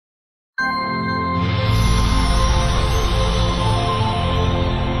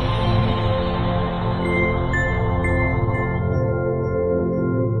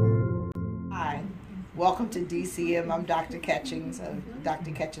Welcome to DCM. I'm Dr. Catchings of Dr.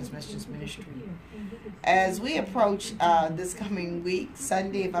 Catchings Mistress Ministry. As we approach this coming week,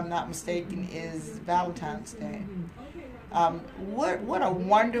 Sunday, if I'm not mistaken, is Valentines Day. What a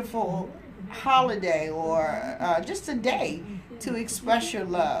wonderful holiday, or just a day to express your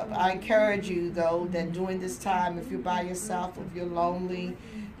love. I encourage you, though, that during this time, if you're by yourself, if you're lonely,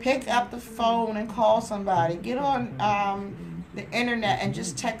 pick up the phone and call somebody. Get on the internet and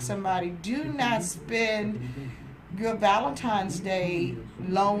just text somebody. Do not spend your Valentine's Day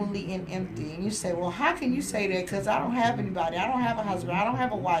lonely and empty. And you say, well, how can you say that? Because I don't have anybody. I don't have a husband. I don't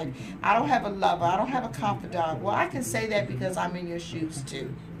have a wife. I don't have a lover. I don't have a confidant. Well, I can say that because I'm in your shoes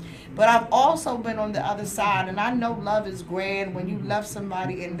too. But I've also been on the other side, and I know love is grand when you love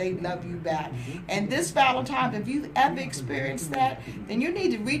somebody and they love you back. And this Valentine's, if you've ever experienced that, then you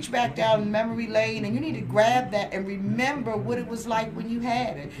need to reach back down memory lane and you need to grab that and remember what it was like when you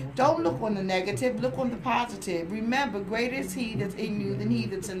had it. Don't look on the negative, look on the positive. Remember, greater is He that's in you than he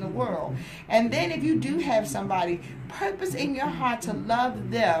that's in the world. And then if you do have somebody, purpose in your heart to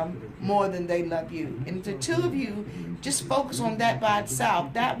love them more than they love you. And the two of you just focus on that by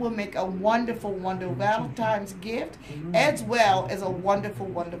itself. That will make a wonderful, wonderful Valentine's gift, as well as a wonderful,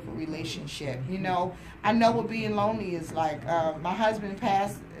 wonderful relationship. You know, I know what being lonely is like. My husband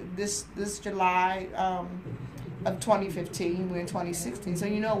passed this July of 2015. We're in 2016, so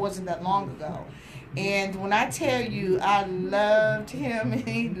you know it wasn't that long ago. And when I tell you I loved him and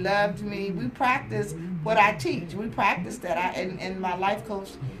he loved me, we practice what I teach. We practice that. In my life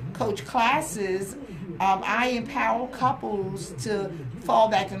coach classes, I empower couples to fall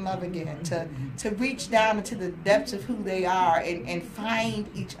back in love again, to reach down into the depths of who they are and find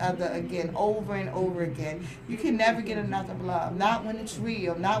each other again over and over again. You can never get enough of love, not when it's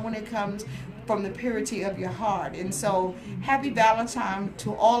real, not when it comes from the purity of your heart. And so, happy Valentine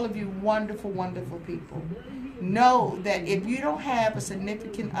to all of you wonderful, wonderful people. Know that if you don't have a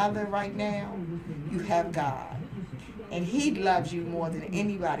significant other right now, you have God. And He loves you more than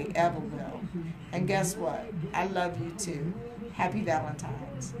anybody ever will. And guess what? I love you too. Happy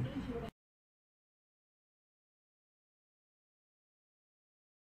Valentine's.